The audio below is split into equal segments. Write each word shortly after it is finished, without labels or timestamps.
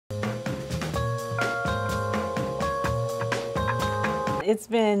it's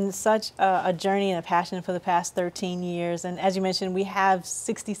been such a journey and a passion for the past 13 years. And as you mentioned, we have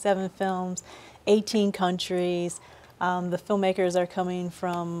 67 films, 18 countries. The filmmakers are coming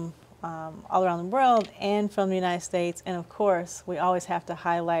from all around the world and from the United States. And of course, we always have to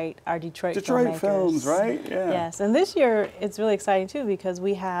highlight our Detroit filmmakers. Films, right? Yeah. Yes, and this year it's really exciting too because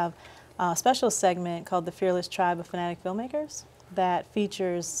we have a special segment called the Fearless Tribe of Fanatic Filmmakers that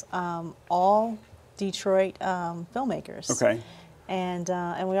features all Detroit filmmakers. Okay. And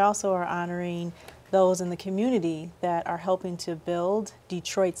we also are honoring those in the community that are helping to build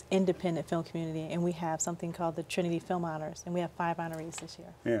Detroit's independent film community. And we have something called the Trinity Film Honors, and we have 5 honorees this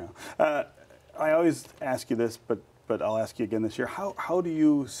year. Yeah. I always ask you this, but I'll ask you again this year. How do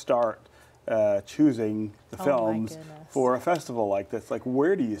you start choosing the films for a festival like this? Like,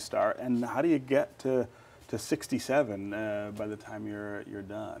 where do you start, and how do you get to 67 by the time you're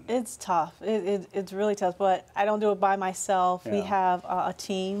done? It's tough. It's really tough, but I don't do it by myself. Yeah. We have a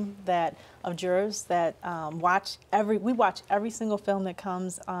team of jurors that watch every single film that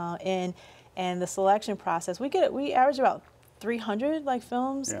comes in, and the selection process. We average about 300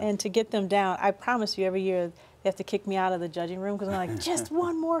 films, and to get them down, I promise you, every year they have to kick me out of the judging room because I'm like, just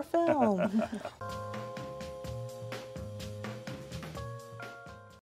one more film.